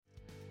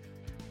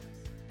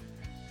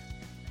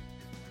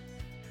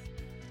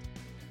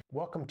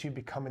Welcome to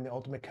Becoming the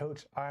Ultimate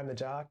Coach. I'm the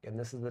Jock, and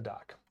this is the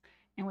Doc.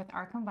 And with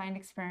our combined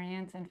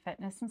experience in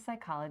fitness and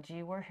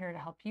psychology, we're here to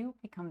help you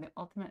become the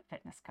ultimate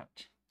fitness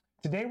coach.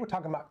 Today, we're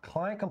talking about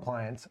client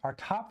compliance, our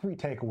top 3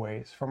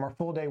 takeaways from our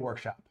full-day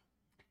workshop.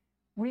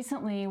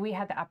 Recently, we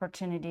had the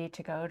opportunity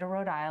to go to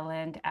Rhode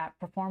Island at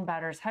Perform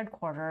Better's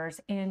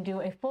headquarters and do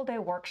a full-day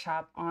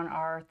workshop on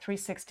our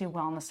 360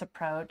 wellness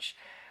approach,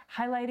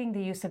 highlighting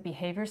the use of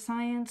behavior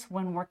science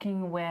when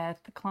working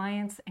with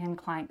clients and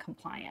client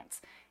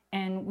compliance.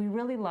 And we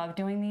really love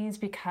doing these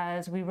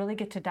because we really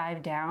get to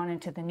dive down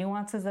into the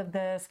nuances of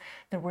this,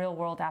 the real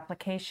world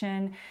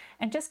application,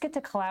 and just get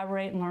to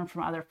collaborate and learn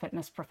from other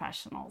fitness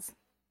professionals.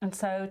 And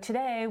so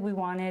today we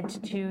wanted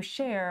to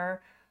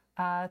share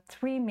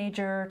 3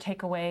 major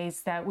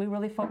takeaways that we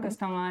really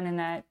focused on and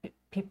that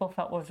people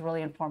felt was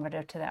really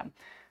informative to them.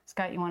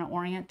 Scott, you want to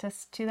orient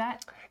us to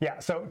that? Yeah,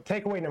 so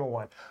takeaway number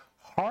 1,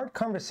 hard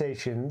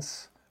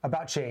conversations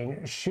about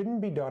change shouldn't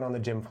be done on the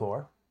gym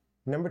floor.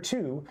 Number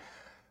 2,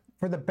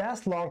 for the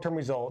best long-term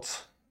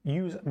results,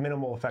 use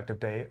minimal effective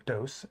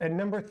dose. And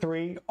number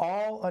 3,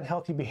 all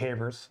unhealthy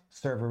behaviors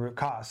serve a root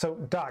cause. So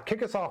Doc,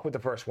 kick us off with the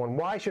first one.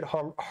 Why should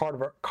hard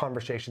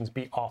conversations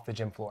be off the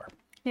gym floor?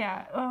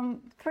 Yeah,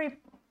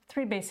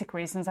 three basic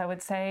reasons, I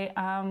would say.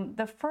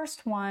 The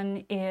first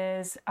one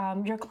is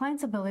your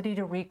client's ability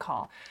to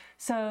recall.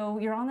 So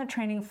you're on the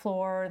training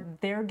floor,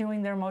 they're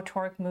doing their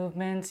motoric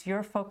movements,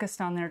 you're focused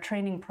on their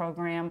training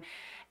program,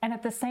 and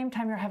at the same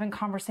time you're having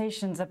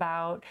conversations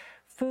about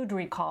food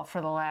recall for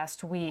the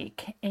last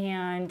week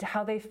and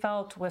how they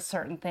felt with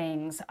certain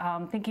things,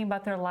 thinking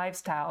about their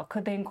lifestyle,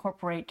 could they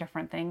incorporate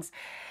different things?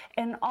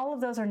 And all of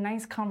those are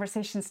nice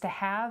conversations to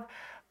have.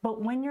 But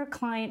when your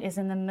client is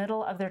in the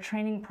middle of their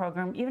training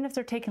program, even if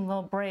they're taking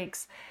little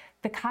breaks,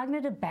 the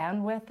cognitive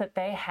bandwidth that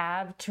they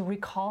have to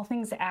recall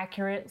things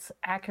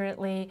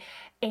accurately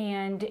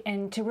and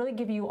to really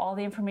give you all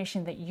the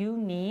information that you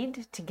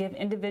need to give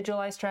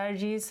individualized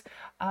strategies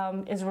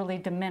is really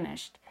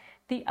diminished.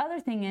 The other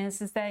thing is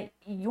that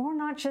you're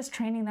not just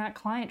training that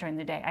client during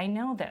the day. I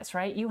know this,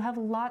 right? You have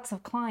lots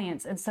of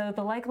clients. And so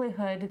the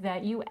likelihood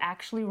that you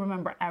actually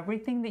remember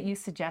everything that you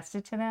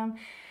suggested to them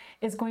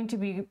is going to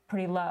be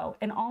pretty low.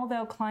 And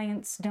although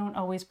clients don't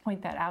always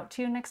point that out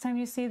to you next time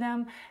you see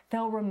them,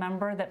 they'll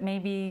remember that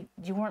maybe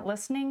you weren't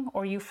listening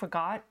or you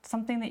forgot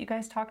something that you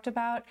guys talked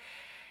about.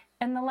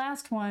 And the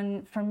last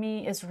one for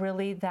me is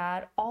really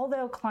that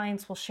although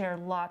clients will share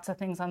lots of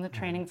things on the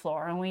training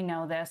floor, and we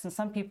know this, and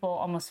some people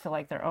almost feel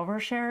like they're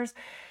overshares,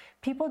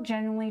 people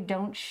generally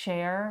don't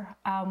share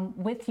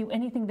with you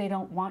anything they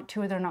don't want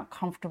to or they're not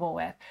comfortable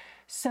with.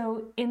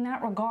 So in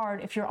that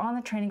regard, if you're on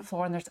the training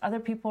floor and there's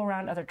other people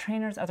around, other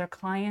trainers, other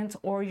clients,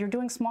 or you're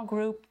doing small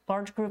group,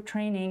 large group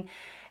training,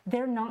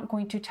 they're not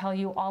going to tell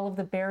you all of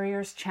the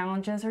barriers,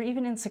 challenges, or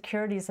even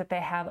insecurities that they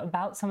have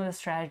about some of the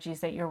strategies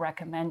that you're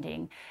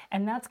recommending.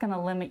 And that's going to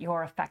limit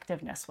your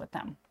effectiveness with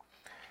them.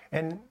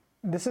 And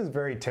this is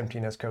very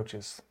tempting as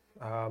coaches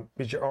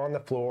because you're on the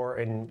floor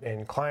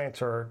and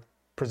clients are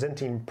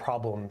presenting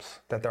problems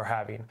that they're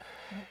having.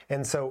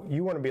 And so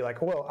you want to be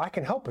like, well, I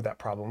can help with that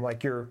problem.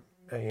 Like you're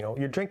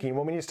drinking,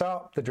 well, we need to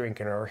stop the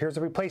drinking, or here's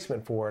a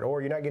replacement for it,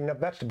 or you're not getting enough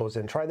vegetables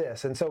in, try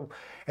this.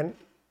 And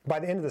by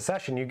the end of the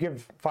session, you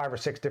give 5 or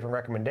 6 different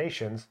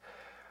recommendations,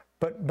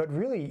 but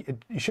really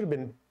you should have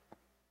been,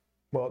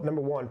 well,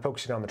 number 1,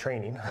 focusing on the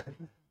training.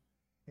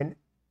 And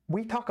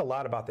we talk a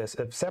lot about this,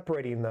 of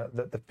separating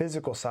the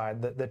physical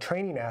side, the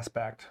training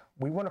aspect.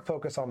 We want to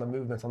focus on the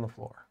movements on the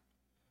floor.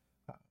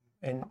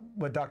 And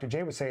what Dr.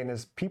 J was saying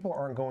is people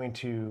aren't going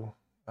to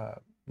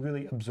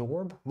really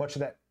absorb much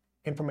of that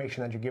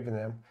information that you're giving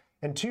them.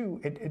 And 2,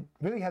 it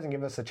really hasn't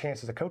given us a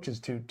chance as the coaches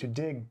to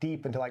dig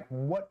deep into like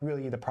what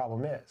really the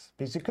problem is.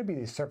 Because it could be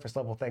these surface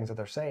level things that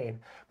they're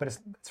saying, but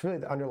it's really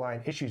the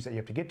underlying issues that you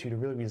have to get to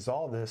really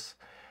resolve this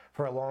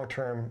for a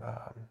long-term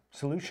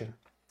solution.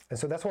 And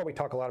so that's why we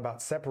talk a lot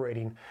about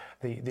separating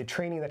the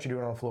training that you're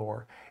doing on the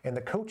floor and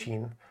the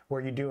coaching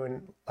where you're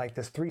doing like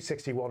this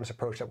 360 wellness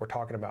approach that we're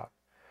talking about.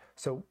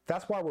 So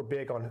that's why we're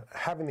big on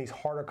having these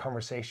harder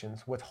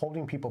conversations with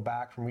holding people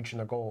back from reaching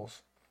their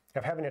goals,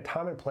 of having a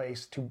time and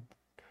place to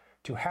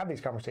have these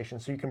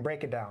conversations so you can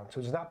break it down.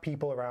 So there's not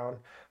people around.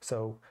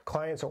 So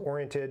clients are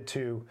oriented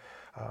to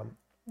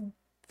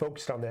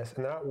focused on this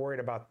and they're not worried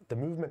about the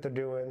movement they're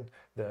doing,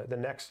 the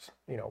next,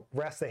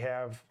 rest they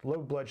have,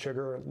 low blood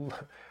sugar,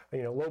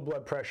 low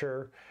blood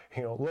pressure,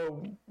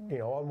 low,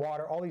 on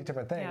water, all these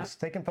different things.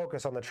 Yeah. They can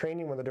focus on the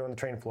training when they're doing the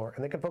training floor,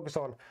 and they can focus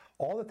on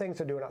all the things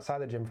they're doing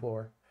outside the gym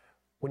floor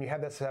when you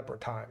have that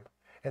separate time.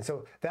 And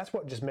so that's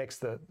what just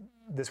makes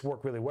this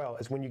work really well,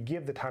 is when you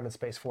give the time and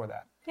space for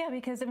that. Yeah,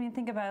 because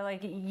think about it,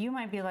 like you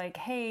might be like,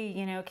 hey,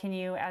 can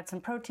you add some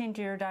protein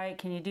to your diet?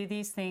 Can you do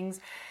these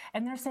things?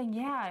 And they're saying,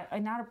 yeah,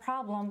 not a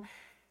problem.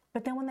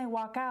 But then when they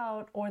walk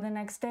out or the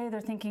next day, they're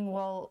thinking,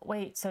 well,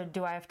 wait, so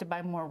do I have to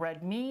buy more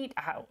red meat?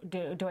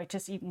 Do I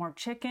just eat more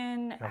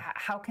chicken?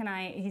 How can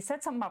I, he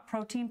said something about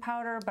protein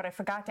powder, but I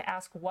forgot to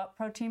ask what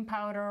protein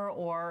powder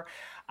or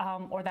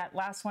that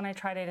last one I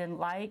tried I didn't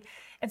like.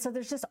 And so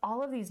there's just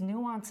all of these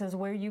nuances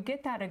where you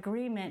get that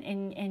agreement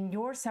and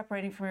you're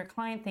separating from your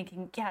client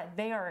thinking, yeah,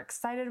 they are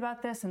excited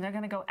about this and they're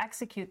going to go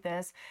execute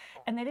this.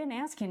 And they didn't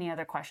ask any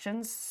other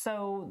questions.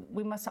 So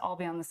we must all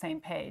be on the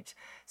same page.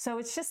 So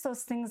it's just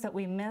those things that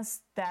we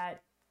miss,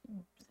 that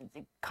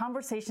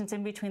conversations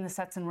in between the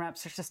sets and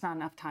reps, there's just not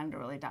enough time to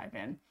really dive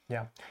in.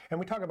 Yeah. And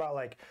we talk about,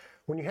 like,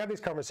 when you have these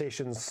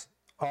conversations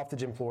off the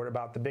gym floor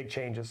about the big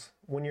changes,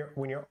 when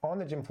you're on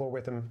the gym floor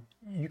with them,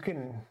 you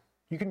can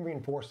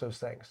reinforce those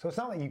things. So it's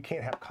not like you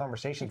can't have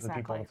conversations with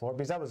people on the floor,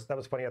 because that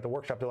was funny at the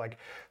workshop. They're like,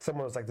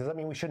 someone was like, does that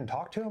mean we shouldn't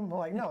talk to them? I'm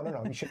like,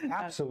 no, you should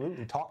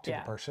absolutely talk to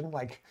the person.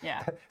 Like,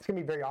 it's gonna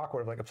be very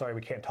awkward. Like, I'm sorry,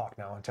 we can't talk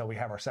now until we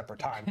have our separate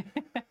time.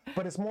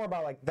 But it's more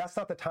about, like, that's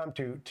not the time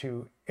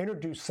to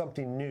introduce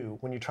something new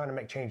when you're trying to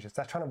make changes.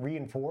 That's trying to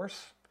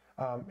reinforce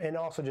and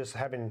also just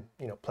having,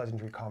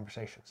 pleasantry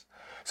conversations.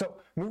 So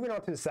moving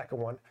on to the second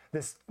one,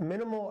 this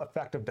minimal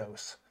effective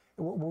dose.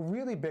 We're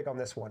really big on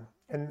this one.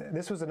 And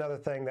this was another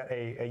thing that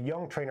a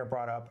young trainer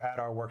brought up at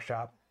our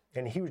workshop.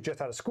 And he was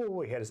just out of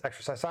school. He had his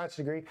exercise science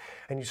degree.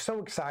 And he's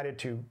so excited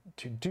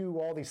to do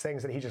all these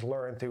things that he just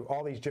learned through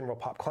all these general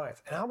pop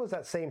clients. And I was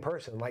that same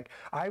person. Like,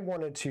 I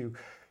wanted to,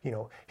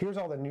 here's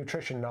all the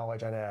nutrition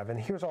knowledge I have. And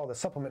here's all the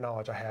supplement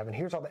knowledge I have. And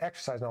here's all the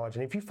exercise knowledge.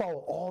 And if you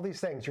follow all these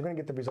things, you're going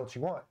to get the results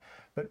you want.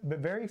 But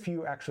very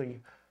few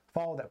actually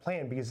follow that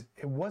plan, because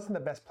it wasn't the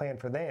best plan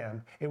for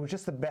them. It was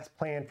just the best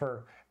plan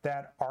for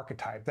that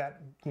archetype,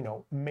 that,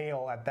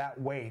 male at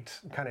that weight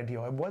kind of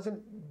deal. It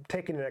wasn't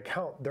taking into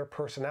account their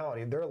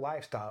personality, their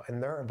lifestyle,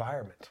 and their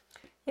environment.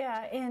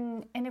 Yeah,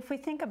 and if we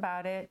think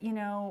about it,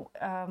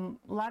 a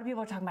lot of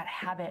people are talking about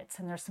habits,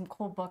 and there's some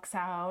cool books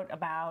out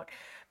about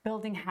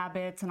building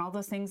habits and all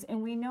those things.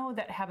 And we know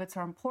that habits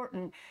are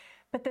important.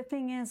 But the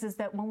thing is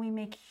that when we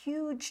make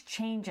huge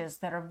changes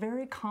that are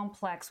very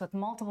complex with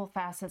multiple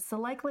facets, the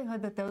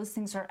likelihood that those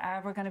things are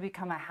ever going to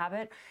become a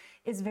habit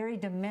is very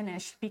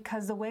diminished,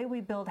 because the way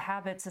we build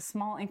habits is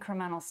small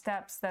incremental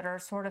steps that are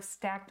sort of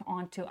stacked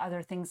onto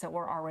other things that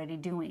we're already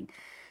doing.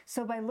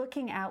 So by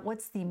looking at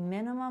what's the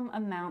minimum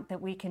amount that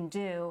we can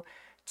do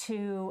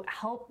to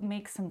help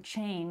make some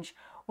change,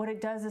 what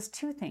it does is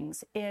two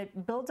things.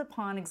 It builds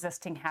upon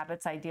existing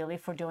habits, ideally,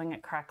 if we're doing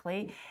it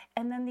correctly.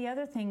 And then the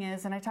other thing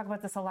is, and I talk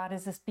about this a lot,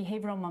 is this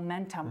behavioral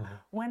momentum. Mm-hmm.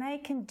 When I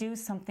can do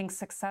something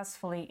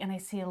successfully and I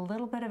see a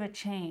little bit of a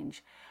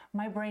change,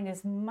 my brain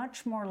is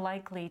much more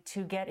likely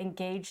to get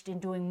engaged in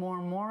doing more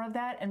and more of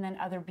that, and then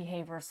other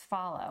behaviors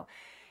follow.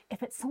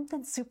 If it's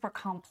something super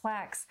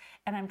complex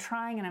and I'm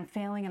trying and I'm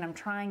failing and I'm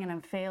trying and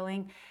I'm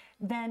failing,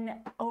 then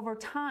over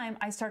time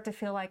I start to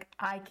feel like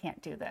I can't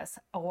do this,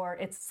 or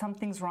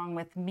something's wrong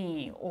with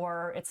me,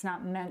 or it's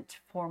not meant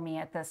for me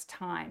at this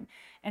time.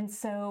 And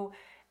so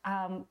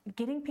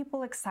getting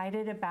people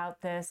excited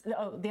about this.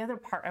 Oh, the other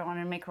part I want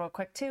to make real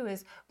quick too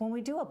is when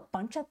we do a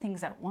bunch of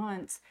things at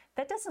once,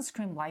 that doesn't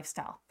scream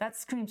lifestyle. That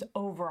screams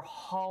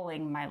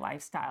overhauling my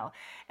lifestyle.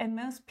 And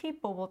most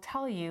people will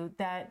tell you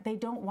that they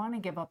don't want to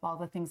give up all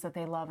the things that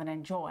they love and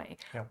enjoy.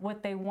 Yep.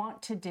 What they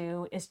want to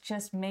do is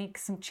just make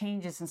some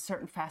changes in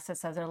certain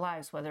facets of their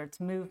lives, whether it's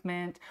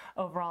movement,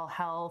 overall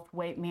health,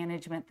 weight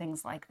management,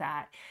 things like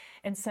that.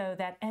 And so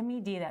that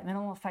MED, that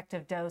minimal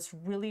effective dose,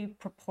 really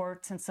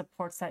purports and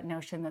supports that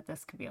notion that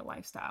this could be a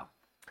lifestyle.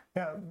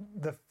 Yeah,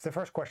 the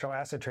first question I'll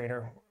ask the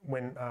trainer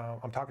when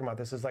I'm talking about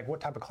this is, like, what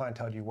type of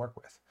clientele do you work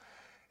with?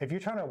 If you're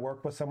trying to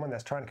work with someone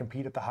that's trying to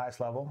compete at the highest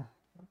level,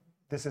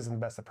 this isn't the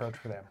best approach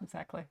for them.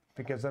 Exactly.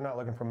 Because they're not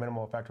looking for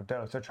minimal effective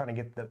dose. They're trying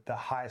to get the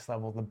highest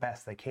level, the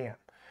best they can.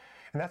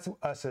 And that's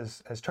us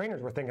as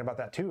trainers, we're thinking about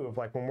that too, of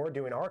like when we're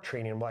doing our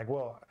training, I'm like,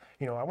 well,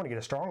 I want to get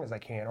as strong as I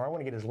can, or I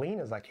want to get as lean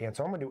as I can,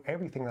 so I'm going to do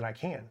everything that I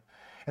can.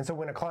 And so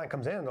when a client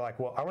comes in, they're like,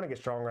 well, I want to get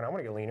stronger and I want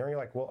to get leaner. And you're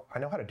like, well, I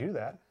know how to do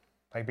that.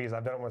 Like, because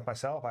I've done it with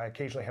myself. I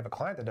occasionally have a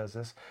client that does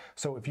this.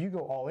 So if you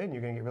go all in,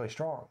 you're going to get really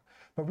strong.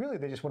 But really,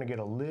 they just want to get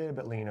a little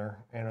bit leaner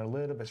and a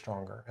little bit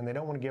stronger. And they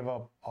don't want to give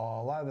up a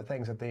lot of the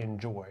things that they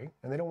enjoy.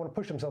 And they don't want to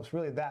push themselves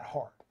really that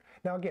hard.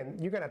 Now, again,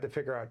 you're going to have to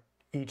figure out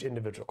each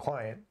individual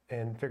client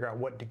and figure out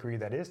what degree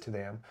that is to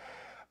them.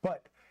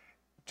 But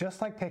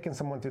just like taking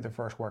someone through the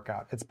first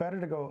workout, it's better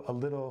to go a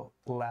little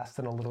less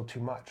than a little too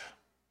much.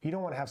 You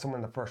don't want to have someone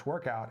in the first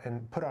workout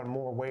and put on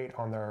more weight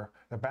on their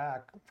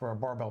back for a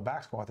barbell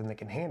back squat than they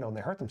can handle, and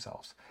they hurt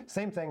themselves.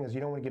 Same thing as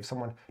you don't want to give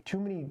someone too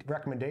many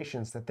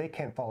recommendations that they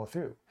can't follow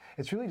through.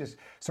 It's really just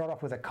start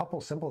off with a couple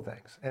simple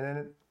things, and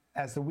then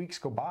as the weeks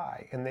go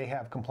by and they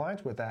have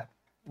compliance with that,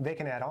 they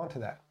can add on to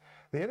that.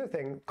 The other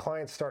thing,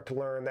 clients start to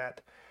learn that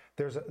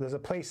there's a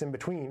place in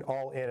between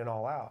all in and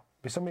all out.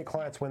 Because so many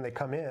clients, when they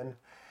come in,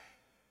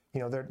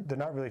 they're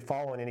not really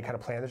following any kind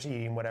of plan. They're just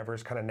eating whatever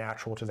is kind of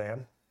natural to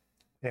them.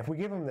 And if we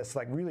give them this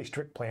like really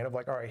strict plan of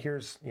like, all right,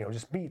 here's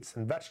just meats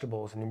and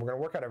vegetables, and we're going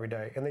to work out every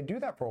day, and they do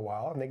that for a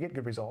while and they get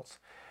good results.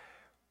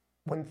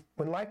 When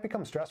life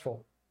becomes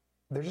stressful,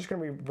 they're just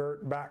going to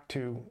revert back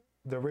to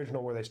the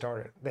original where they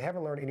started. They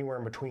haven't learned anywhere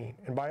in between.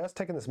 And by us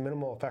taking this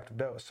minimal effective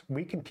dose,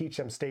 we can teach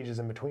them stages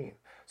in between.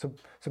 So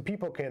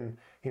people can,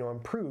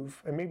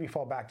 improve and maybe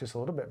fall back just a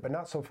little bit, but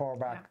not so far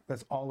back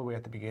that's all the way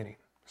at the beginning.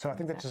 So I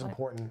think that's just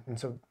important. And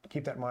so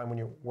keep that in mind when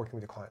you're working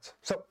with your clients.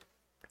 So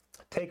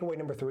takeaway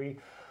number 3,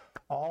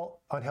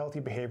 all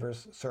unhealthy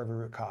behaviors serve a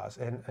root cause.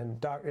 And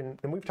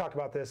we've talked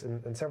about this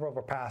in several of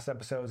our past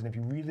episodes. And if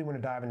you really want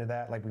to dive into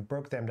that, like we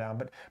broke them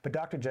down, but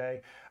Dr.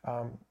 J,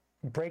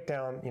 break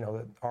down,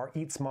 our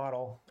EATS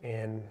model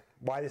and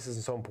why this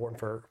is so important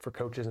for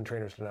coaches and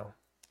trainers to know.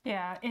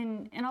 Yeah,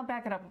 and I'll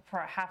back it up for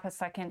a half a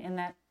second in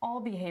that all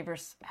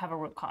behaviors have a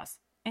root cause.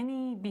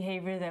 Any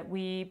behavior that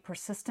we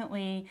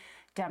persistently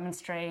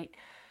demonstrate,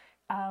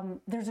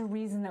 there's a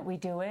reason that we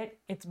do it.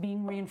 It's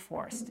being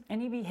reinforced.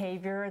 Any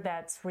behavior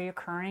that's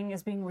reoccurring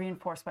is being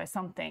reinforced by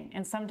something.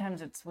 And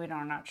sometimes we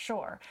are not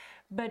sure.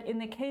 But in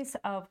the case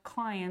of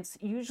clients,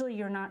 usually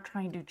you're not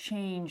trying to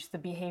change the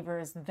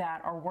behaviors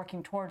that are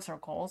working towards our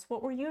goals.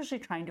 What we're usually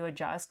trying to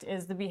adjust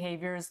is the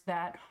behaviors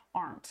that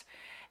aren't.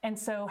 And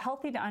so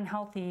healthy to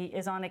unhealthy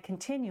is on a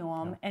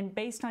continuum, and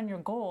based on your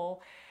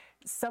goal,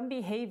 some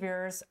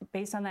behaviors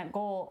based on that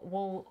goal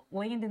will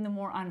land in the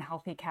more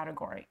unhealthy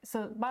category.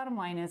 So bottom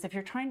line is, if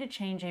you're trying to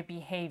change a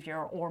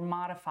behavior or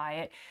modify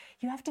it,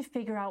 you have to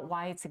figure out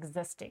why it's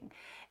existing.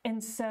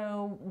 And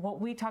so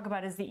what we talk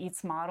about is the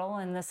EATS model,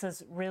 and this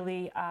is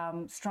really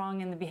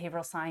strong in the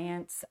behavioral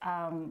science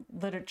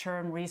literature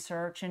and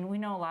research, and we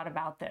know a lot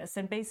about this.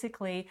 And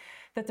basically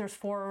that there's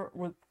 4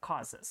 root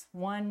causes.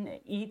 1,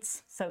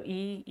 EATS, so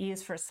E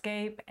is for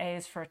escape, A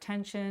is for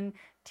attention,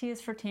 T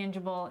is for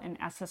tangible, and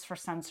S is for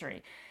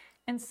sensory.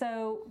 And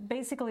so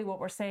basically what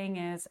we're saying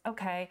is,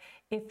 okay,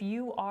 if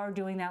you are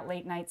doing that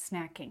late night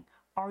snacking,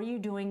 are you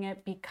doing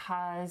it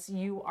because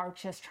you are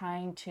just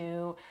trying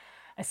to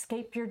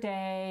escape your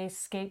day,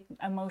 escape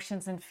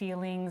emotions and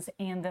feelings,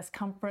 and this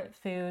comfort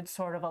food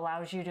sort of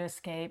allows you to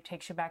escape,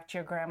 takes you back to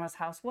your grandma's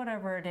house,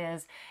 whatever it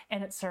is,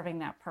 and it's serving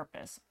that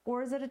purpose?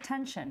 Or is it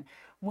attention?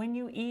 When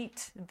you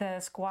eat the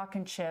squawk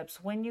and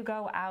chips, when you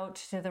go out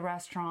to the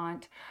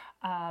restaurant,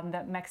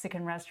 that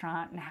Mexican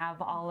restaurant, and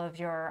have all of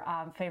your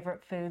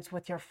favorite foods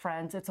with your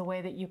friends, it's a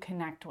way that you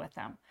connect with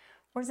them.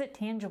 Or is it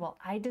tangible?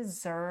 I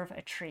deserve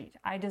a treat.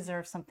 I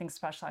deserve something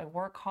special. I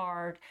work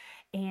hard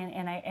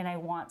and I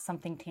want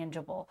something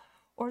tangible.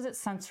 Or is it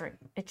sensory?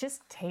 It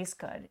just tastes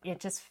good.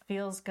 It just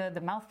feels good.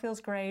 The mouth feels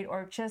great,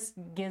 or it just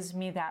gives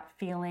me that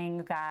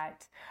feeling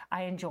that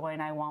I enjoy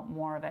and I want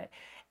more of it.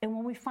 And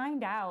when we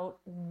find out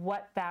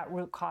what that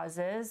root cause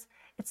is,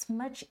 it's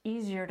much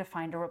easier to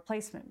find a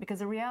replacement, because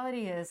the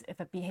reality is, if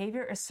a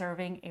behavior is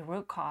serving a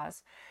root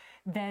cause,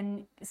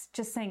 then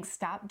just saying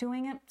stop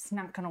doing it, it's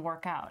not going to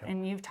work out. Yep.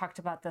 And you've talked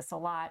about this a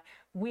lot.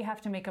 We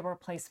have to make a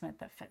replacement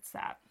that fits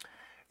that.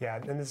 Yeah,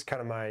 and this is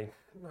kind of I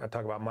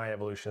talk about my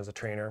evolution as a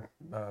trainer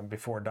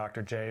before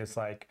Dr. J. Is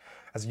like,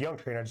 as a young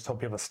trainer, I just told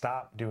people to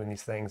stop doing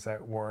these things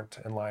that weren't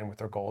in line with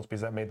their goals,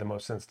 because that made the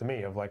most sense to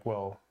me. Of like,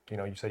 well,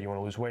 you said you want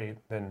to lose weight,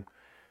 then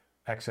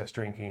excess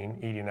drinking,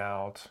 eating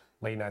out,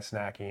 late night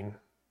snacking,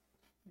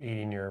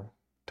 eating your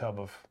tub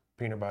of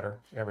peanut butter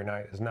every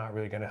night is not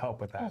really going to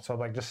help with that. So I'm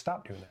like, just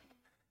stop doing that.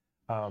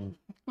 A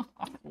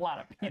lot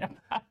of peanut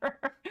butter.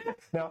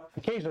 Now,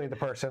 occasionally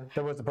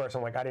there was the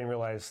person like, I didn't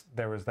realize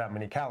there was that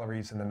many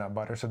calories in the nut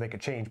butter, so they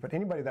could change. But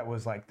anybody that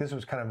was like, this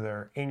was kind of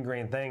their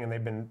ingrained thing, and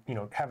they've been,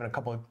 having a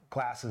couple of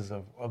glasses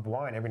of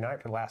wine every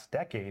night for the last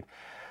decade,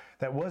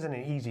 that wasn't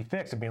an easy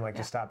fix of being like,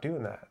 just stop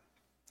doing that.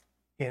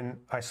 And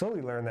I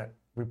slowly learned that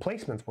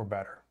replacements were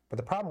better. But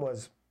the problem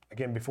was,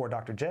 again, before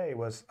Dr. J,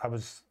 was I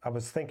was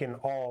thinking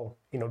all,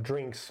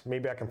 drinks,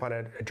 maybe I can find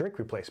a drink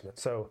replacement.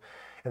 So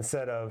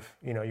instead of,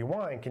 your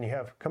wine, can you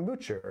have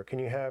kombucha, or can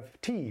you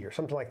have tea, or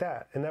something like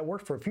that? And that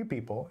worked for a few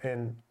people.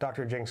 And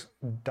Dr.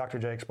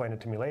 J explained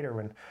it to me later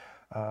when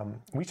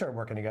we started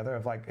working together,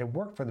 of like, it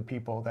worked for the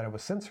people that it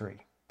was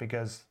sensory,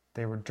 because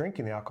they were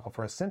drinking the alcohol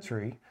for a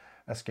sensory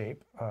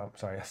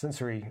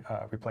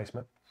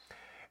replacement.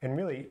 And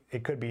really,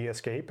 it could be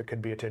escape, it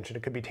could be attention,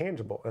 it could be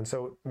tangible. And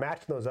so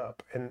matching those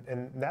up.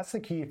 And that's the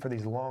key for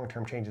these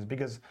long-term changes,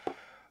 because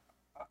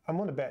I'm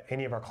willing to bet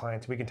any of our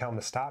clients, we can tell them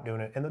to stop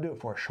doing it, and they'll do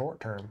it for a short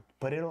term,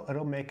 but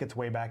it'll make its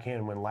way back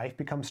in when life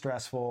becomes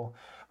stressful,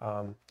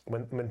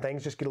 when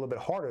things just get a little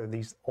bit harder.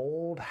 These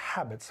old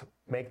habits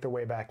make their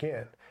way back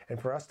in. And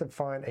for us to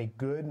find a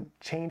good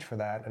change for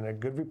that and a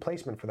good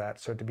replacement for that,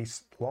 so to be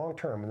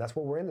long-term, and that's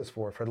what we're in this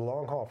for the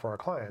long haul for our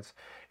clients,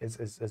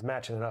 is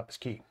matching it up is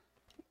key.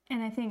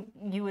 And I think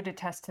you would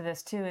attest to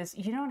this too, is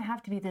you don't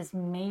have to be this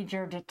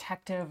major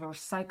detective or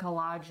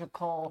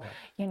psychological,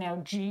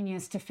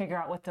 genius to figure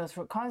out what those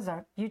root causes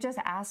are. You just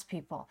ask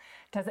people,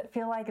 does it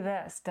feel like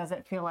this? Does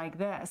it feel like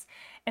this?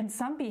 And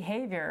some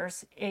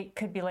behaviors, it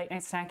could be late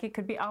night snack, it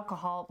could be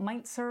alcohol,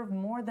 might serve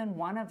more than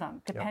one of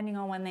them, depending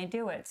on when they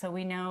do it. So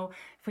we know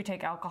if we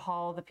take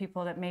alcohol, the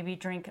people that maybe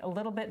drink a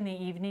little bit in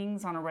the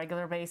evenings on a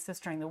regular basis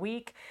during the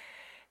week,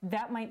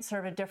 that might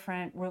serve a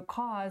different root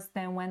cause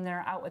than when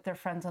they're out with their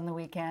friends on the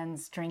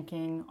weekends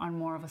drinking on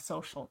more of a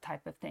social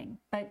type of thing.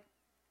 But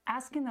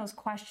asking those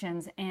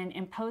questions and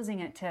imposing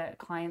it to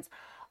clients,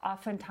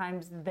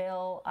 oftentimes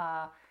they'll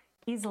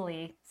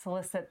easily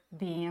solicit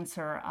the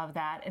answer of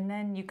that, and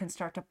then you can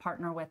start to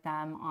partner with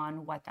them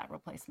on what that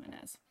replacement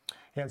is.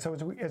 Yeah, and so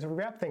as we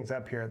wrap things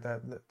up here,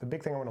 the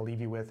big thing I want to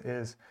leave you with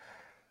is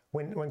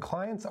when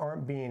clients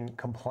aren't being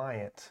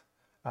compliant,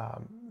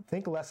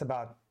 think less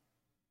about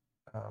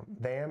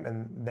them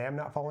and them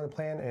not following the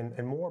plan,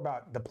 and more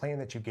about the plan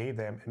that you gave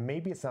them, and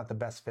maybe it's not the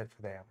best fit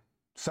for them.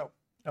 So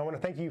I want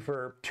to thank you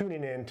for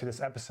tuning in to this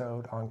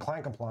episode on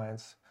client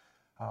compliance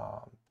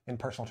in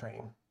personal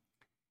training.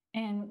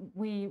 And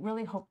we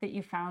really hope that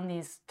you found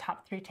these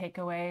top 3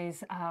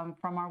 takeaways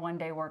from our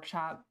one-day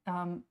workshop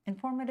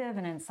informative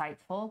and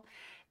insightful.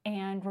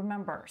 And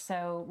remember,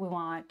 so we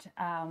want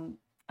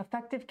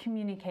effective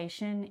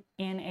communication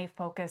in a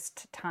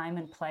focused time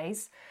and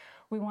place.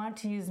 We want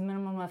to use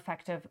minimum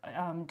effective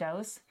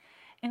dose.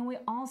 And we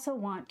also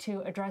want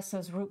to address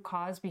those root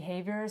cause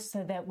behaviors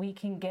so that we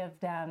can give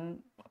them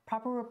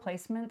proper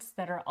replacements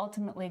that are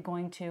ultimately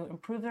going to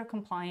improve their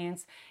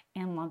compliance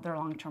and their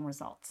long-term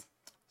results.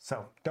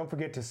 So don't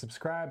forget to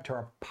subscribe to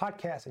our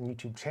podcast and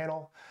YouTube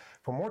channel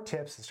for more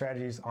tips and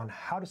strategies on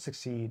how to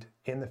succeed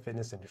in the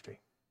fitness industry.